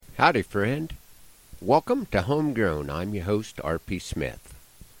Howdy, friend. Welcome to Homegrown. I'm your host, R.P. Smith.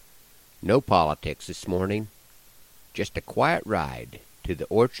 No politics this morning, just a quiet ride to the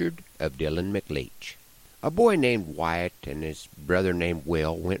orchard of Dylan McLeach. A boy named Wyatt and his brother named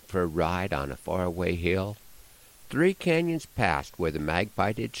Will went for a ride on a faraway hill. 3 canyons past where the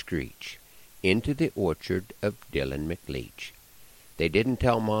magpie did screech, into the orchard of Dylan McLeach. They didn't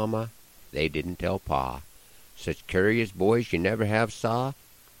tell Mama, they didn't tell Pa. Such curious boys you never have saw.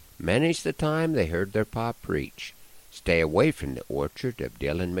 Many's the time they heard their pa preach, stay away from the orchard of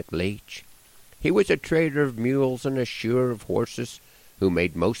Dylan McLeach. He was a trader of mules and a shoer of horses, who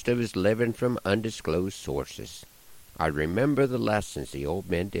made most of his living from undisclosed sources. I remember the lessons the old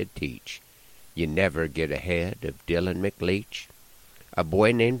men did teach. You never get ahead of Dylan McLeach. A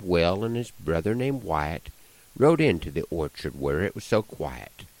boy named Will and his brother named Wyatt rode into the orchard where it was so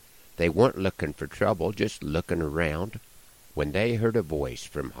quiet. They weren't looking for trouble, just looking around, when they heard a voice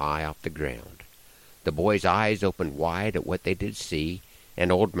from high off the ground. The boys' eyes opened wide at what they did see.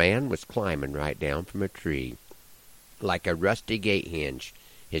 An old man was climbing right down from a tree. Like a rusty gate hinge,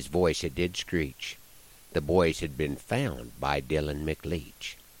 his voice it did screech. The boys had been found by Dylan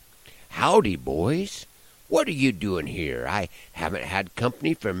McLeach. "Howdy, boys. What are you doing here? I haven't had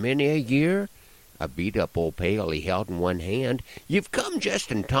company for many a year." A beat-up old pail he held in one hand. "You've come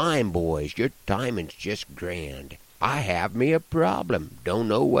just in time, boys. Your timing's just grand. I have me a problem, don't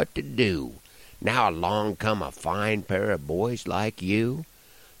know what to do. Now along come a fine pair of boys like you.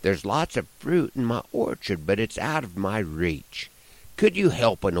 There's lots of fruit in my orchard, but it's out of my reach. Could you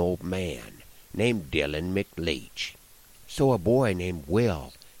help an old man named Dylan McLeach?" So a boy named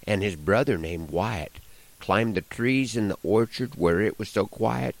Will and his brother named Wyatt climbed the trees in the orchard where it was so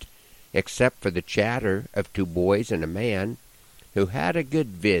quiet, except for the chatter of 2 boys and a man who had a good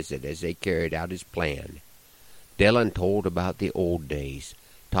visit as they carried out his plan. Dylan told about the old days,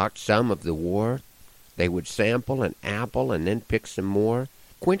 talked some of the war. They would sample an apple and then pick some more,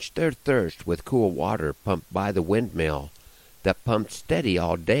 quench their thirst with cool water pumped by the windmill that pumped steady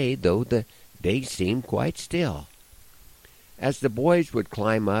all day, though the day seemed quite still. As the boys would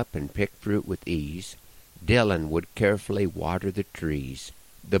climb up and pick fruit with ease, Dylan would carefully water the trees.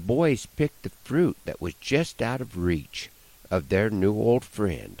 The boys picked the fruit that was just out of reach of their new old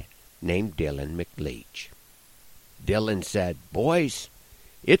friend named Dylan McLeach. Dylan said, "Boys,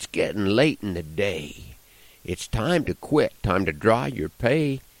 it's getting late in the day. It's time to quit, time to draw your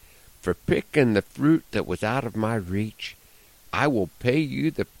pay. For picking the fruit that was out of my reach, I will pay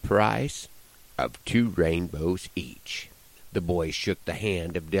you the price of 2 rainbows each." The boys shook the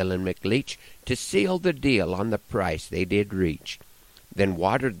hand of Dylan McLeach to seal the deal on the price they did reach, then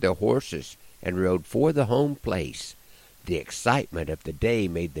watered their horses and rode for the home place. The excitement of the day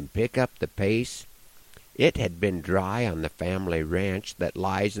made them pick up the pace. It had been dry on the family ranch that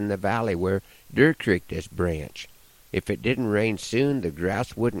lies in the valley where Deer Creek does branch. If it didn't rain soon, the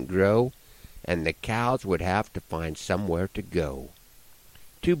grass wouldn't grow, and the cows would have to find somewhere to go.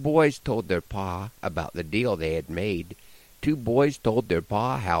 2 boys told their pa about the deal they had made. 2 boys told their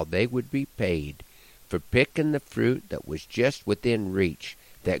pa how they would be paid for picking the fruit that was just within reach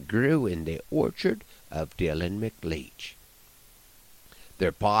that grew in the orchard of Dylan McLeach.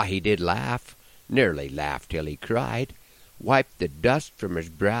 Their pa he did laugh, nearly laughed till he cried, wiped the dust from his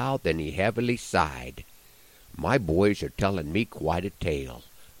brow, then he heavily sighed. "My boys are telling me quite a tale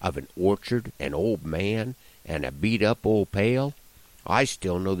of an orchard, an old man, and a beat-up old pail. I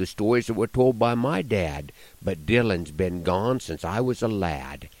still know the stories that were told by my dad, but Dylan's been gone since I was a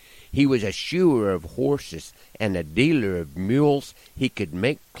lad. He was a shoer of horses and a dealer of mules. He could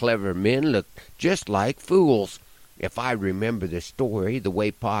make clever men look just like fools. If I remember the story the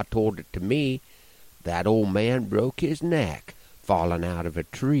way Pa told it to me, that old man broke his neck falling out of a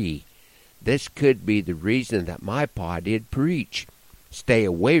tree. This could be the reason that my pa did preach, stay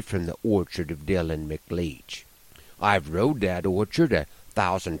away from the orchard of Dylan McLeach. I've rode that orchard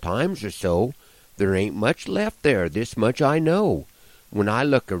 1,000 times or so. There ain't much left there, this much I know. When I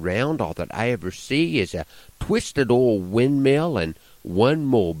look around, all that I ever see is a twisted old windmill and 1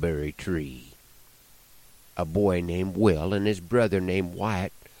 mulberry tree." A boy named Will and his brother named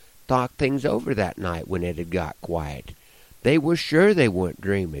Wyatt talked things over that night when it had got quiet. They were sure they weren't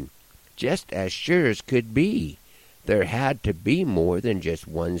dreaming, just as sure as could be. There had to be more than just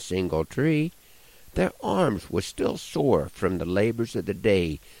 1 single tree. Their arms were still sore from the labors of the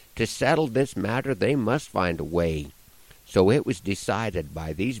day. To settle this matter they must find a way. So it was decided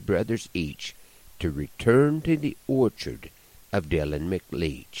by these brothers each to return to the orchard of Dylan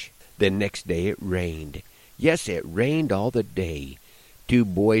McLeach. The next day it rained. Yes, it rained all the day. 2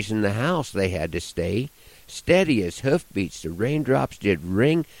 boys in the house they had to stay. Steady as hoofbeats the raindrops did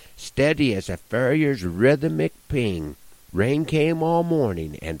ring, steady as a farrier's rhythmic ping. Rain came all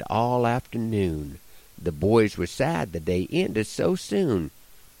morning and all afternoon. The boys were sad the day ended so soon.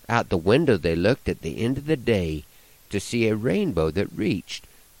 Out the window they looked at the end of the day to see a rainbow that reached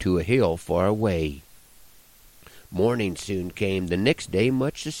to a hill far away. Morning soon came, the next day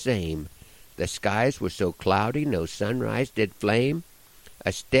much the same. The skies were so cloudy no sunrise did flame.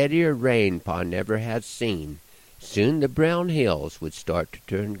 A steadier rain Pa never had seen. Soon the brown hills would start to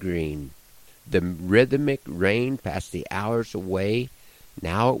turn green. The rhythmic rain passed the hours away.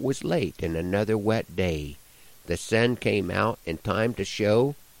 Now it was late and another wet day. The sun came out in time to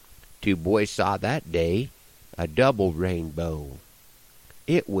show. Two boys saw that day a double rainbow.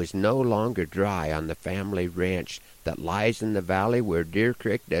 It was no longer dry on the family ranch that lies in the valley where Deer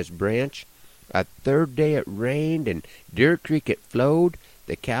Creek does branch. A third day it rained and Deer Creek it flowed.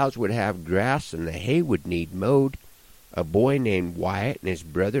 The cows would have grass and the hay would need mowed. A boy named Wyatt and his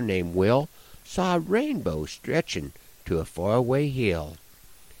brother named Will saw a rainbow stretching to a faraway hill.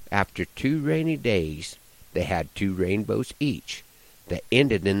 After 2 rainy days, they had 2 rainbows each that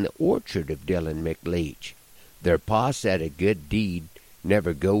ended in the orchard of Dillon McLeach. Their pa said a good deed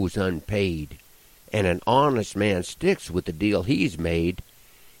never goes unpaid, and an honest man sticks with the deal he's made.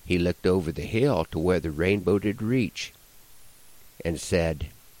 He looked over the hill to where the rainbow did reach, and said,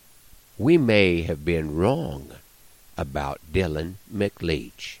 "We may have been wrong about Dillon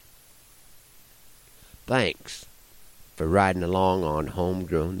McLeach." Thanks for riding along on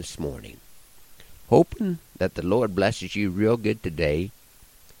Homegrown this morning. Hoping that the Lord blesses you real good today,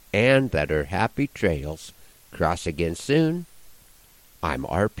 and that our happy trails cross again soon. I'm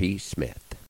R.P. Smith.